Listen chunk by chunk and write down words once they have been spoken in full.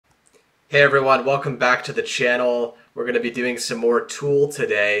Hey everyone, welcome back to the channel. We're going to be doing some more Tool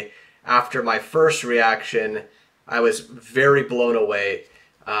today. After my first reaction, I was very blown away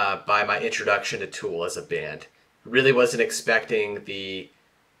by my introduction to Tool as a band. Really wasn't expecting the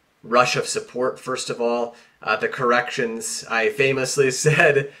rush of support, first of all. The corrections, I famously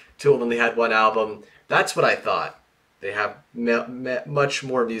said Tool only had one album. That's what I thought. They have much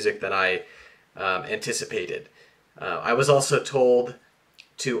more music than I anticipated. I was also told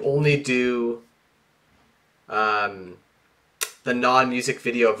to only do the non-music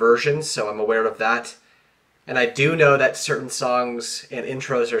video versions, so I'm aware of that. And I do know that certain songs and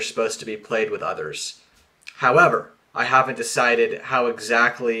intros are supposed to be played with others. However, I haven't decided how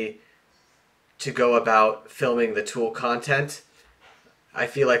exactly to go about filming the Tool content. I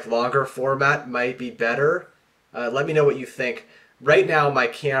feel like longer format might be better. Let me know what you think. Right now, my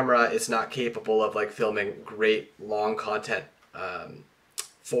camera is not capable of filming great long content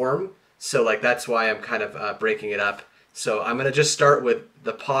form, so that's why I'm kind of breaking it up. So I'm going to just start with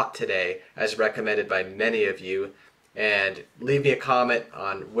the pot today, as recommended by many of you, and leave me a comment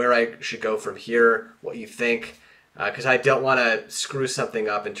on where I should go from here, what you think, because I don't want to screw something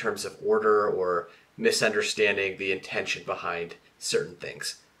up in terms of order or misunderstanding the intention behind certain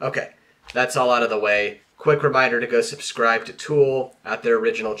things. Okay, that's all out of the way. Quick reminder to go subscribe to Tool at their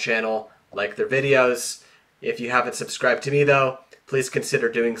original channel, like their videos. If you haven't subscribed to me though, please consider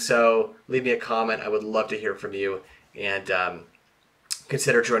doing so. Leave me a comment. I would love to hear from you. And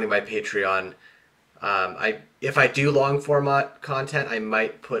consider joining my Patreon. If I do long format content, I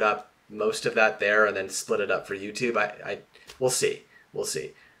might put up most of that there and then split it up for YouTube. We'll see. We'll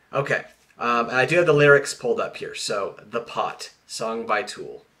see. Okay. And I do have the lyrics pulled up here. So, The Pot, song by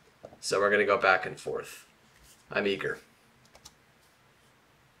Tool. So we're going to go back and forth. I'm eager.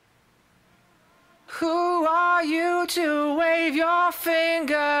 Who are you to wave your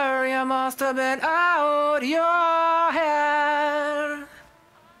finger? You must have been out your head.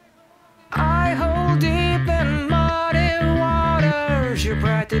 I hold deep in muddy waters. You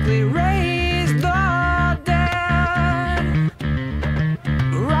practically raised the dead.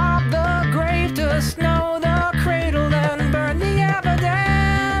 Rob the grave to snow the cradle, then burn the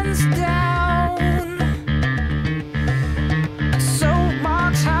evidence down.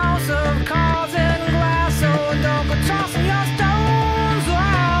 Soapbox house of cards and glass, so don't go tossing your stones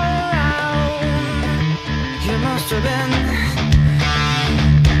around. You must have been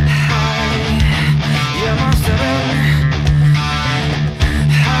high. You must have been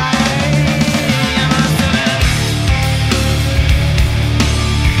high. You must have been.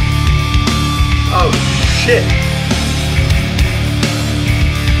 Oh, shit.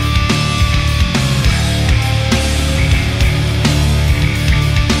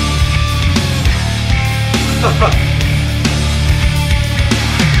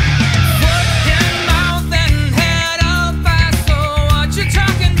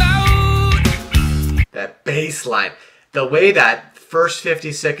 That bass line, the way that first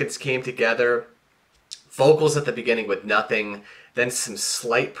 50 seconds came together, vocals at the beginning with nothing, then some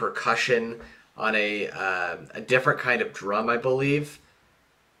slight percussion on a different kind of drum, I believe,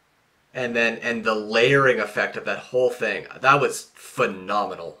 and the layering effect of that whole thing, that was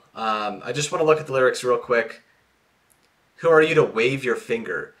phenomenal. I just want to look at the lyrics real quick. Who are you to wave your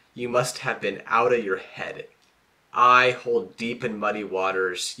finger? You must have been out of your head. I hold deep in muddy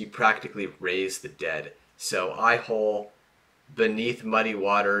waters. You practically raise the dead. So I hole beneath muddy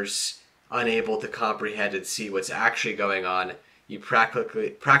waters, unable to comprehend and see what's actually going on. You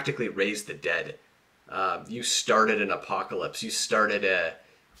practically raise the dead. You started an apocalypse. You started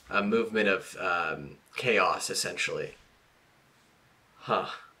a movement of chaos, essentially. Huh.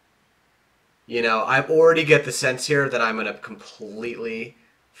 You know, I already get the sense here that I'm going to completely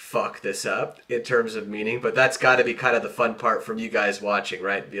fuck this up in terms of meaning, but that's got to be kind of the fun part from you guys watching,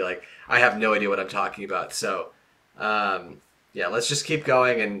 right? Be like, I have no idea what I'm talking about. So, yeah, let's just keep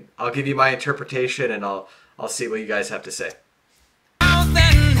going, and I'll give you my interpretation, and I'll see what you guys have to say.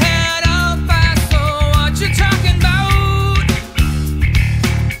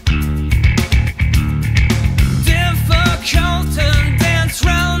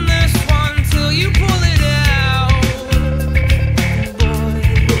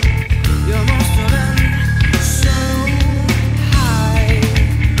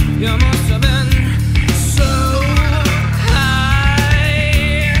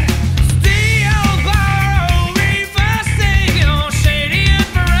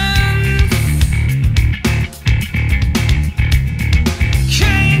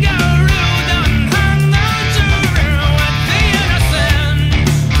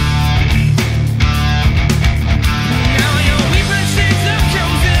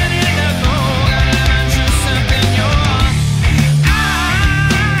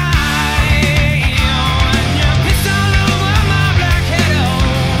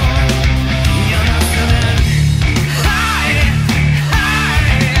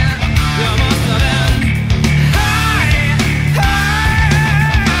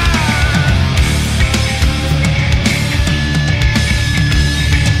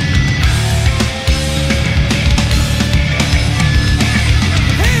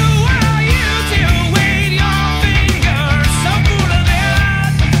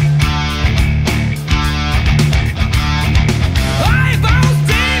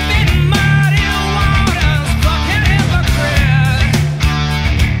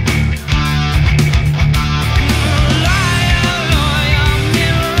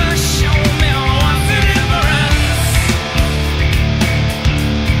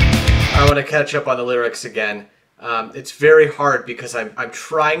 want to catch up on the lyrics again. It's very hard because I'm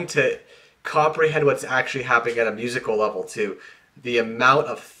trying to comprehend what's actually happening at a musical level too. The amount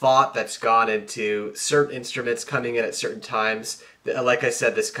of thought that's gone into certain instruments coming in at certain times. Like I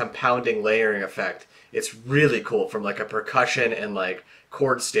said, this compounding layering effect. It's really cool from like a percussion and like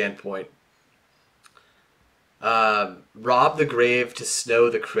chord standpoint. Rob the grave to snow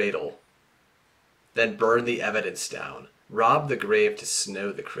the cradle, then burn the evidence down. Rob the grave to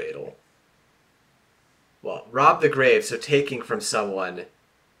snow the cradle. Well, rob the grave, so taking from someone,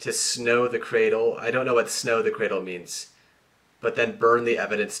 to snow the cradle. I don't know what snow the cradle means. But then burn the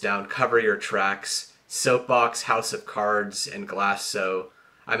evidence down, cover your tracks. Soapbox, House of Cards, and Glass So.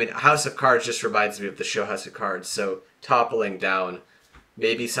 I mean, House of Cards just reminds me of the show House of Cards, so toppling down.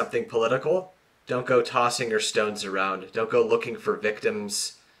 Maybe something political? Don't go tossing your stones around. Don't go looking for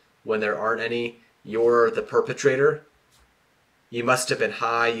victims when there aren't any. You're the perpetrator. You must have been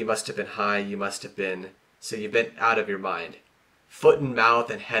high, you must have been high, you must have been. So you've been out of your mind. Foot in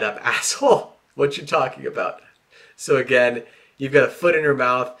mouth and head up asshole. What you talking about? So again, you've got a foot in your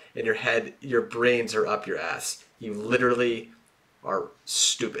mouth and your head, your brains are up your ass. You literally are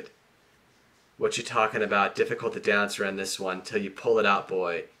stupid. What you talking about? Difficult to dance around this one till you pull it out,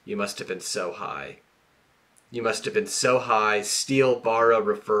 boy. You must have been so high. You must have been so high. Steal, borrow,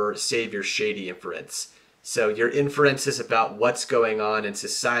 refer, save your shady inference. So your inference is about what's going on in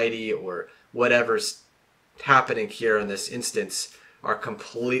society or whatever's happening here in this instance are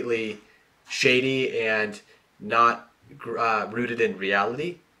completely shady and not rooted in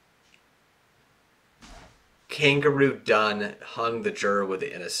reality. Kangaroo Dunn hung the juror with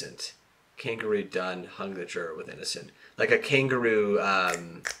the innocent. Kangaroo Dunn hung the juror with innocent. Like a kangaroo,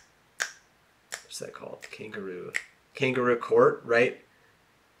 what's that called? Kangaroo court, right?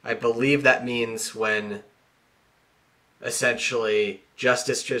 I believe that means when essentially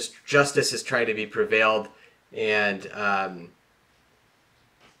justice is trying to be prevailed and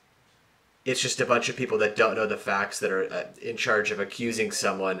it's just a bunch of people that don't know the facts that are in charge of accusing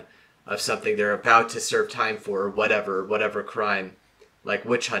someone of something they're about to serve time for, or whatever crime, like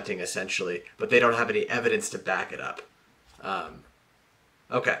witch hunting essentially, but they don't have any evidence to back it up.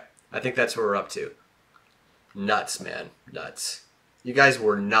 Okay, I think that's what we're up to. Nuts, man, nuts. You guys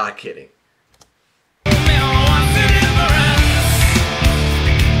were not kidding.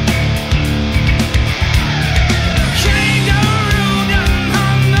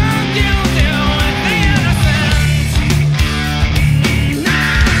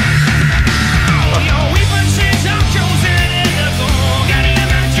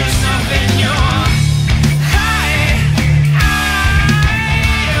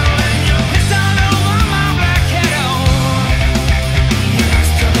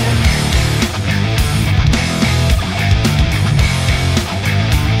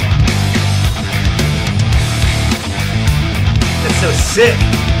 Sick.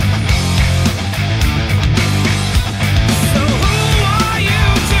 So who are you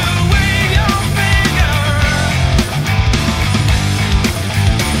to wave your finger?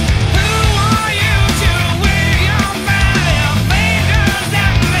 Who are you to wave your fingers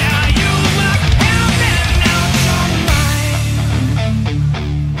at me? You must have been out your mind.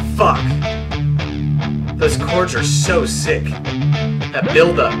 Fuck. Those chords are so sick. That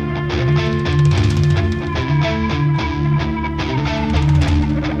build up.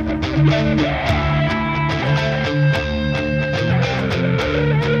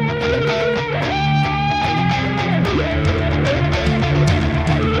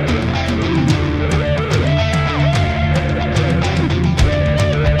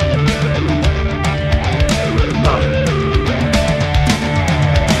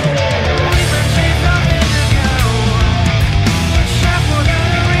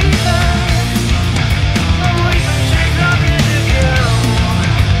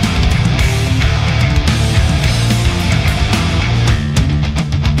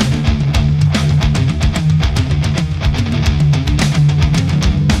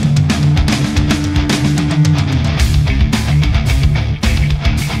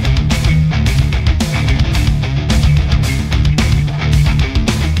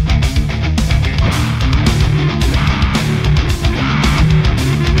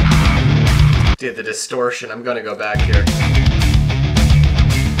 Dude, the distortion. I'm gonna go back here.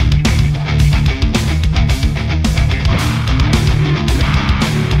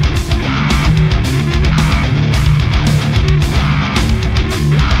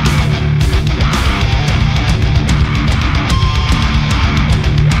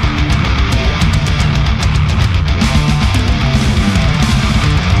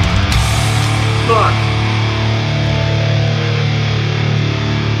 Fuck.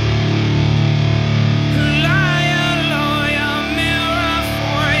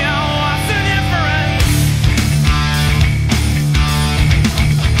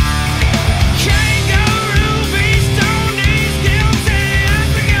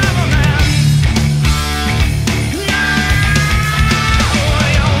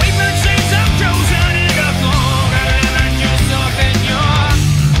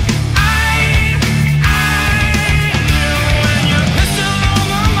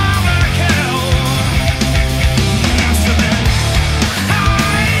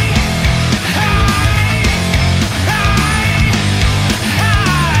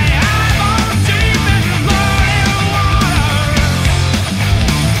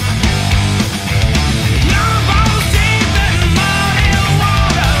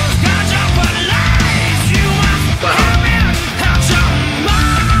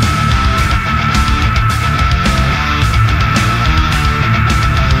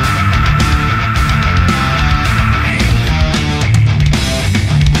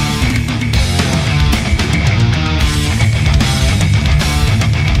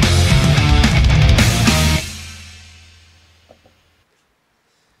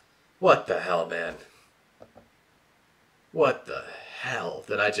 What the hell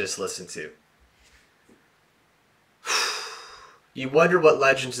did I just listen to? You wonder what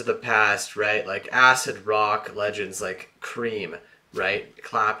legends of the past, right? Like acid rock legends like Cream, right?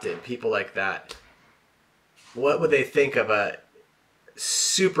 Clapton, people like that. What would they think of a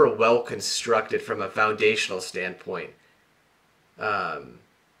super well constructed from a foundational standpoint?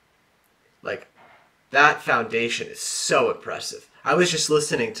 Like that foundation is so impressive. I was just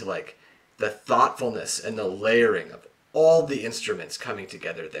listening to like the thoughtfulness and the layering of all the instruments coming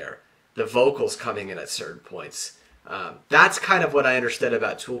together there, the vocals coming in at certain points. That's kind of what I understood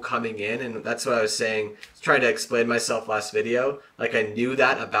about Tool coming in, and that's what I was saying, trying to explain myself last video. Like I knew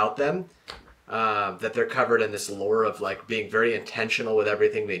that about them, that they're covered in this lore of like being very intentional with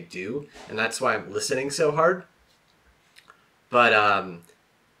everything they do, and that's why I'm listening so hard. But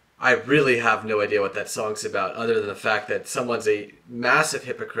I really have no idea what that song's about, other than the fact that someone's a massive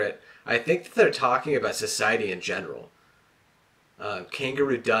hypocrite. I think that they're talking about society in general.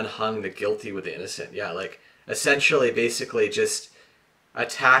 Kangaroo Dunn hung the guilty with the innocent. Yeah, like essentially, basically just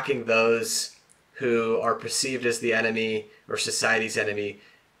attacking those who are perceived as the enemy or society's enemy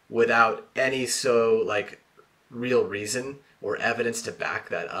without any like real reason or evidence to back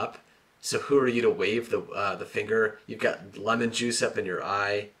that up. So who are you to wave the finger? You've got lemon juice up in your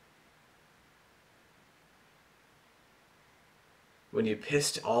eye. When you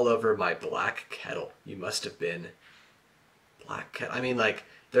pissed all over my black kettle, you must have been black kettle. I mean, like,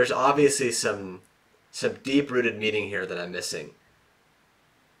 there's obviously some deep-rooted meaning here that I'm missing.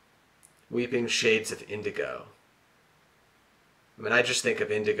 Weeping shades of indigo. I mean, I just think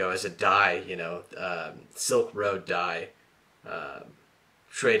of indigo as a dye, you know, Silk Road dye,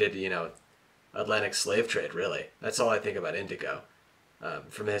 traded, you know, Atlantic slave trade, really. That's all I think about indigo,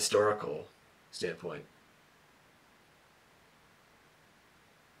 from a historical standpoint.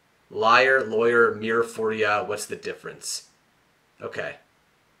 Liar, lawyer, mirror for ya, what's the difference? Okay,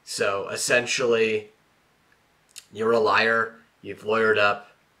 so essentially, you're a liar, you've lawyered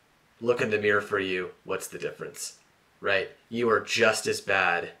up, look in the mirror for you, what's the difference? Right? You are just as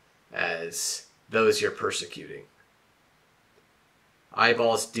bad as those you're persecuting.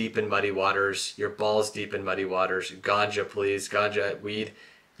 Eyeballs deep in muddy waters, your balls deep in muddy waters, ganja please, ganja, weed,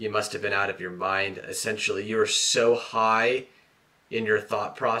 you must have been out of your mind. Essentially, you are so high in your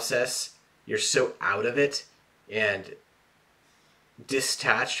thought process, you're so out of it and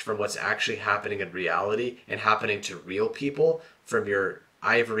detached from what's actually happening in reality and happening to real people from your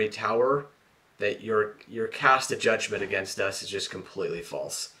ivory tower that your cast of judgment against us is just completely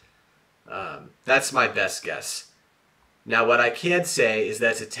false. That's my best guess. Now, what I can say is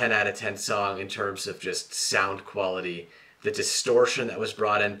that it's a 10 out of 10 song in terms of just sound quality, the distortion that was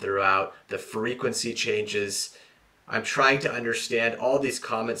brought in throughout, the frequency changes. I'm trying to understand all these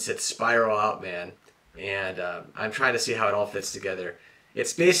comments that spiral out, man, and I'm trying to see how it all fits together.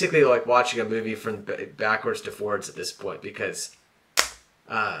 It's basically like watching a movie from backwards to forwards at this point, because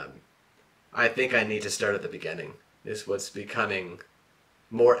I think I need to start at the beginning, is what's becoming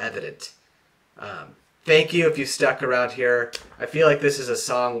more evident. Thank you if you stuck around here. I feel like this is a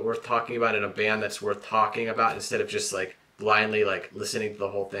song worth talking about in a band that's worth talking about, instead of just like blindly like listening to the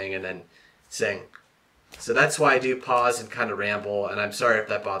whole thing and then saying. So that's why I do pause and kind of ramble, and I'm sorry if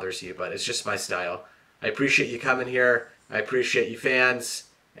that bothers you, but it's just my style. I appreciate you coming here. I appreciate you fans,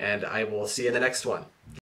 and I will see you in the next one.